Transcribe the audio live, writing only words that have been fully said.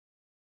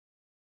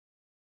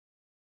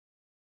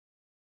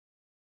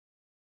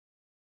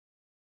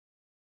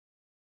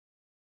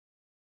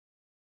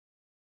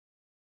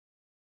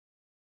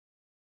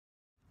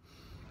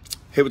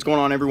Hey, what's going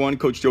on, everyone?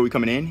 Coach Joey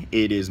coming in.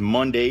 It is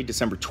Monday,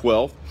 December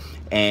 12th,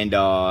 and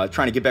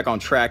trying to get back on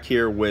track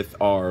here with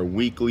our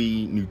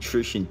weekly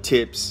nutrition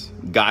tips,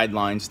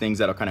 guidelines, things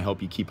that'll kind of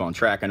help you keep on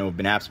track. I know I've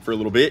been absent for a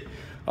little bit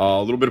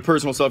of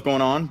personal stuff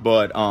going on,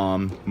 but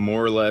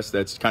more or less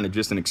that's kind of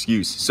just an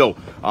excuse. So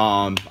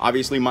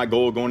obviously my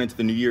goal going into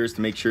the new year is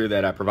to make sure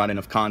that I provide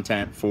enough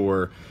content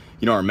for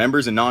our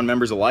members and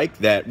non-members alike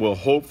that will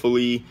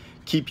hopefully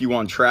keep you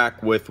on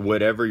track with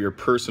whatever your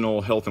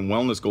personal health and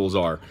wellness goals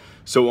are.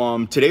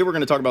 So today we're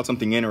going to talk about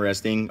something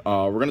interesting.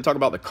 We're going to talk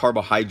about the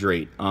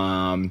carbohydrate.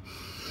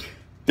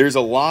 There's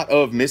a lot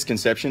of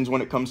misconceptions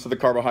when it comes to the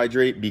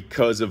carbohydrate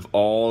because of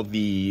all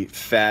the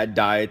fad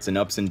diets and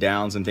ups and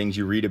downs and things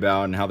you read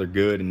about and how they're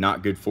good and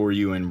not good for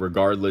you. And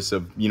regardless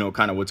of,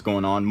 kind of what's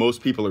going on,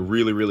 most people are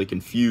really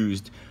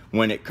confused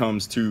when it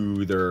comes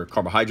to their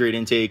carbohydrate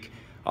intake,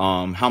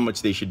 how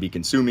much they should be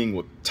consuming,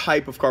 what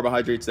type of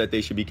carbohydrates that they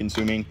should be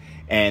consuming.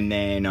 And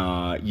then,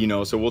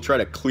 so we'll try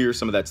to clear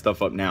some of that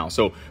stuff up now.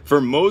 So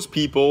for most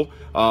people,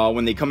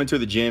 when they come into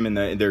the gym and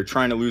they're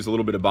trying to lose a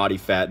little bit of body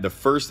fat, the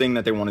first thing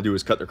that they want to do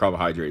is cut their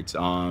carbohydrates.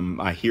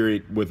 I hear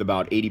it with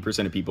about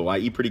 80% of people. I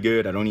eat pretty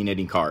good. I don't eat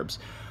any carbs.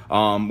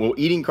 Well,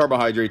 eating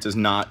carbohydrates is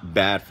not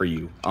bad for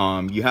you.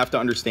 You have to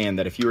understand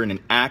that if you're an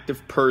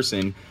active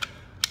person,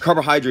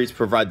 carbohydrates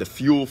provide the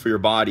fuel for your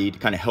body to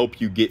kind of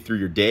help you get through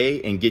your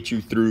day and get you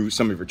through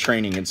some of your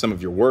training and some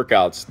of your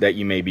workouts that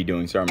you may be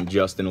doing. So I'm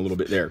adjusting a little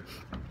bit there.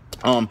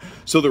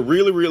 So they're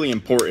really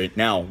important.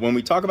 Now, when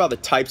we talk about the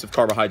types of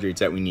carbohydrates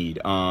that we need,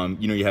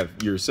 you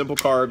have your simple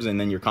carbs and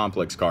then your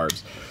complex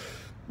carbs.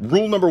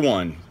 Rule number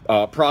one,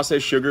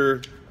 processed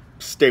sugar,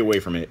 stay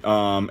away from it.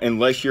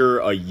 Unless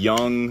you're a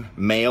young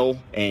male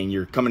and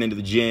you're coming into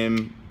the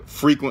gym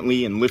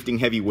frequently and lifting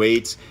heavy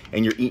weights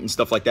and you're eating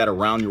stuff like that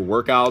around your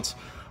workouts.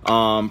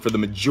 For the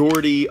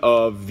majority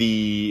of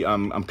the,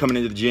 I'm coming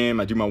into the gym,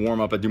 I do my warm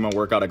up, I do my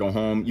workout, I go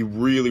home. You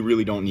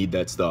really don't need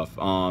that stuff.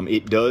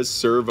 It does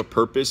serve a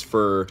purpose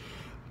for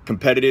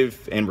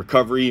competitive and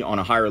recovery on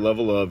a higher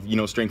level of,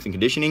 strength and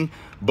conditioning.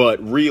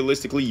 But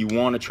realistically, you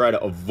want to try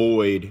to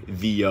avoid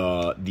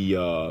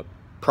the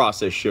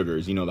processed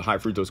sugars, the high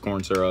fructose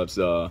corn syrups.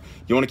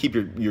 You want to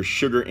keep your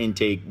sugar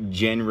intake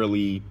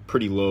generally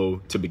pretty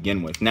low to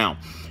begin with. Now,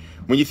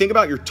 when you think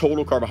about your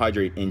total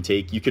carbohydrate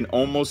intake, you can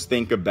almost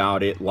think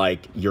about it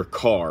like your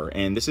car.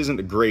 And this isn't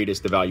the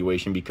greatest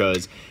evaluation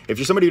because if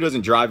you're somebody who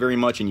doesn't drive very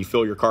much and you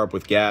fill your car up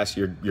with gas,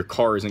 your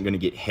car isn't going to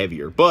get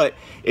heavier. But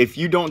if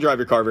you don't drive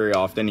your car very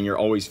often and you're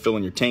always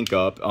filling your tank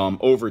up,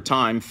 over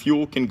time,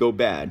 fuel can go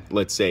bad,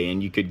 let's say,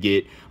 and you could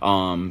get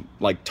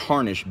like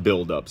tarnish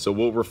buildup. So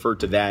we'll refer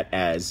to that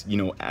as,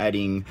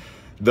 adding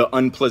the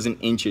unpleasant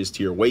inches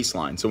to your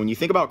waistline. So when you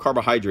think about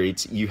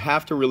carbohydrates, you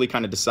have to really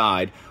kind of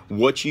decide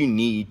what you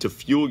need to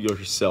fuel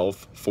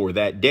yourself for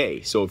that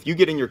day. So if you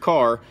get in your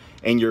car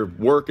and your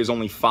work is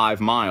only 5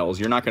 miles,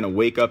 you're not going to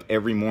wake up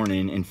every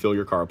morning and fill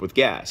your car up with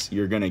gas.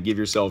 You're going to give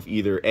yourself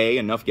either A,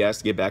 enough gas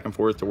to get back and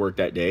forth to work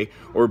that day,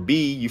 or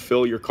B, you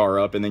fill your car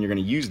up and then you're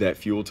going to use that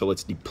fuel till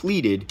it's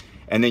depleted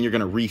and then you're going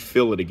to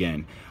refill it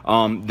again.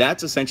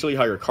 That's essentially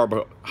how your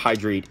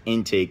carbohydrate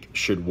intake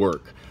should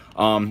work.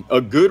 A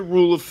good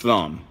rule of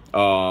thumb,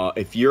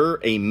 if you're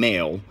a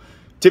male,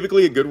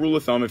 typically a good rule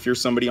of thumb, if you're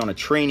somebody on a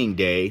training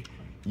day,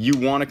 you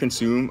want to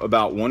consume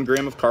about 1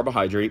 gram of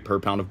carbohydrate per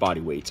pound of body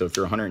weight. So if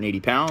you're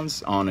 180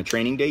 pounds on a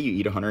training day, you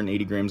eat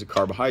 180 grams of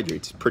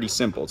carbohydrates. It's pretty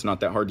simple. It's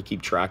not that hard to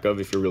keep track of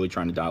if you're really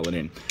trying to dial it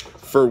in.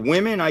 For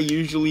women, I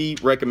usually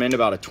recommend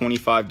about a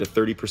 25 to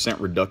 30%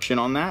 reduction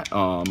on that.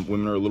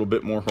 Women are a little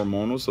bit more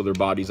hormonal, so their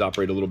bodies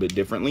operate a little bit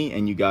differently,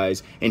 and you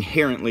guys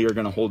inherently are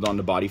going to hold on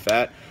to body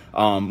fat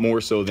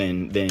more so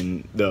than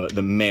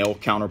the male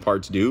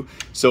counterparts do.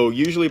 So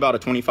usually about a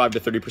 25 to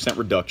 30%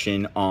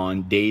 reduction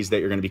on days that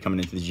you're going to be coming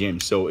into the gym.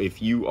 So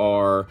if you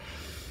are,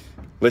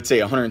 let's say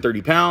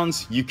 130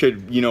 pounds, you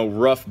could,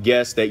 rough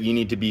guess that you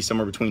need to be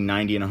somewhere between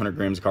 90 and 100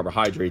 grams of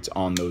carbohydrates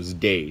on those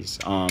days.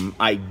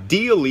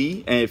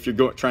 Ideally, and if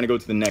you're trying to go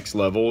to the next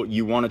level,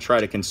 you want to try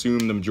to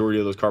consume the majority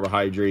of those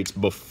carbohydrates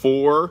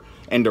before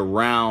and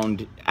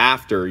around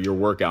after your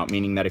workout,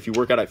 meaning that if you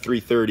work out at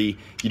 3:30,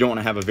 you don't want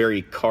to have a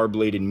very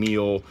carb-laden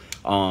meal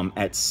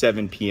at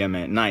 7 p.m.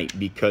 at night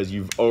because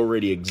you've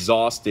already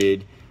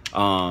exhausted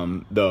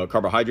the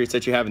carbohydrates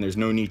that you have, and there's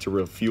no need to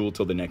refuel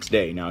till the next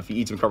day. Now, if you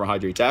eat some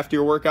carbohydrates after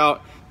your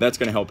workout, that's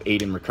going to help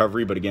aid in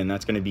recovery, but again,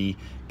 that's going to be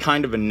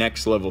kind of a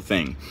next level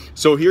thing.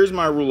 So here's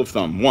my rule of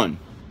thumb. 1,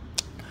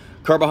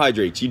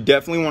 carbohydrates. You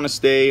definitely want to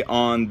stay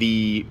on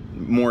the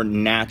more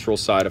natural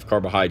side of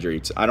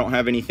carbohydrates. I don't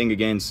have anything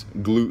against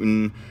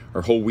gluten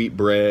or whole wheat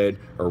bread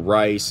or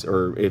rice,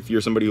 or if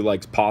you're somebody who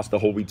likes pasta,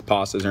 whole wheat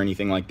pastas or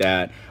anything like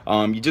that.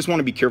 You just want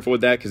to be careful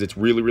with that because it's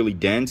really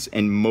dense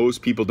and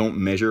most people don't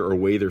measure or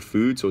weigh their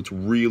food. So it's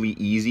really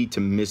easy to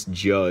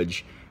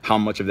misjudge how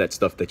much of that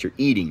stuff that you're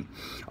eating.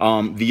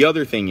 The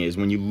other thing is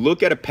when you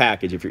look at a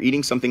package, if you're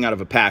eating something out of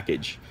a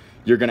package,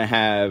 you're going to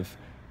have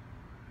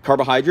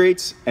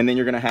carbohydrates and then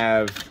you're going to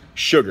have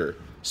sugar.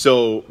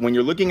 So when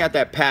you're looking at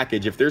that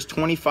package, if there's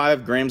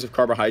 25 grams of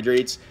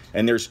carbohydrates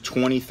and there's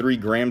 23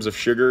 grams of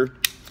sugar,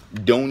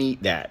 don't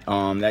eat that.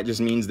 That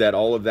just means that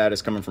all of that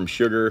is coming from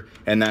sugar,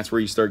 and that's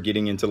where you start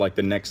getting into like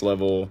the next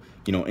level,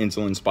 you know,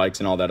 insulin spikes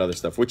and all that other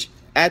stuff, which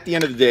at the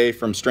end of the day,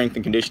 from strength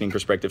and conditioning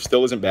perspective,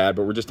 still isn't bad,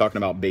 but we're just talking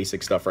about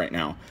basic stuff right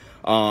now.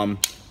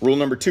 Rule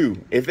number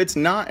 2, if it's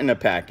not in a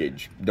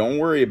package, don't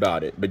worry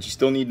about it, but you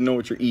still need to know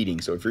what you're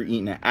eating. So if you're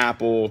eating an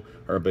apple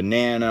or a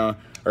banana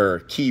or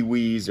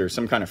kiwis or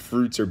some kind of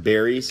fruits or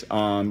berries,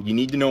 you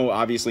need to know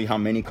obviously how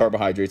many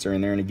carbohydrates are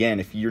in there. And again,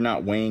 if you're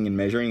not weighing and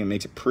measuring, it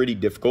makes it pretty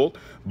difficult,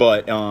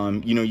 but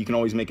you know, you can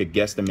always make a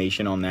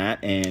guesstimation on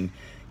that and,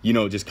 you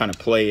know, just kind of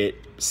play it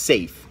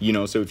safe, you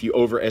know. So if you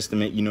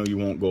overestimate, you know, you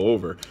won't go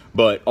over,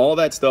 but all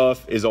that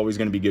stuff is always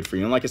going to be good for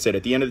you. And like I said,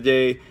 at the end of the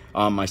day,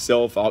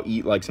 myself, I'll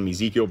eat like some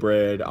Ezekiel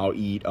bread, I'll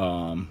eat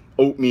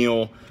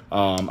oatmeal,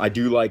 I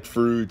do like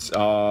fruits.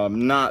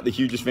 Not the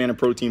hugest fan of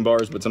protein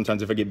bars, but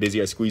sometimes if I get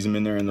busy, I squeeze them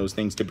in there, and those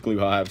things typically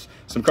will have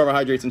some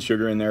carbohydrates and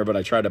sugar in there, but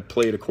I try to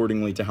play it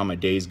accordingly to how my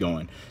day's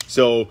going.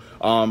 So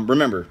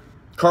remember,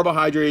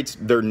 carbohydrates,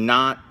 they're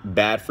not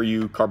bad for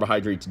you.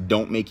 Carbohydrates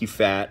don't make you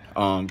fat.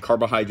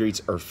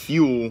 Carbohydrates are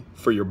fuel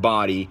for your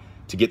body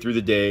to get through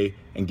the day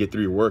and get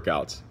through your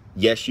workouts.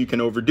 Yes, you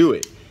can overdo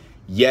it.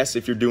 Yes,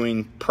 if you're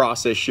doing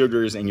processed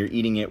sugars and you're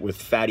eating it with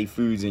fatty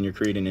foods and you're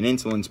creating an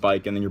insulin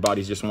spike and then your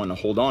body's just wanting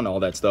to hold on to all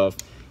that stuff,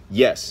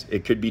 yes,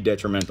 it could be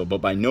detrimental, but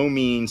by no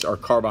means are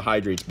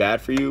carbohydrates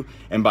bad for you,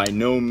 and by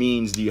no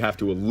means do you have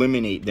to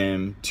eliminate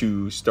them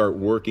to start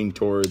working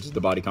towards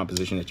the body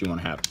composition that you want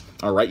to have.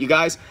 All right, you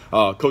guys,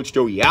 Coach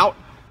Joey out.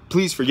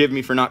 Please forgive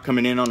me for not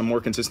coming in on a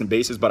more consistent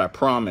basis, but I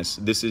promise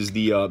this is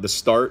the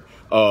start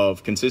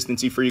of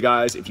consistency for you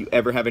guys. If you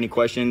ever have any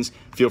questions,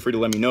 feel free to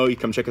let me know. You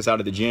come check us out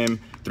at the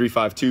gym,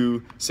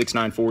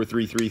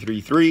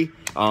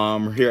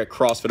 352-694-3333. We're here at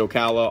CrossFit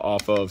Ocala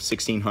off of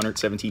 1600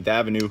 17th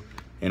Avenue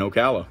in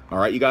Ocala. All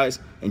right, you guys,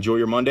 enjoy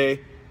your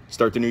Monday.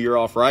 Start the new year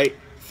off right.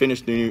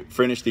 Finish the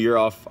year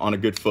off on a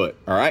good foot.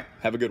 All right,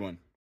 have a good one.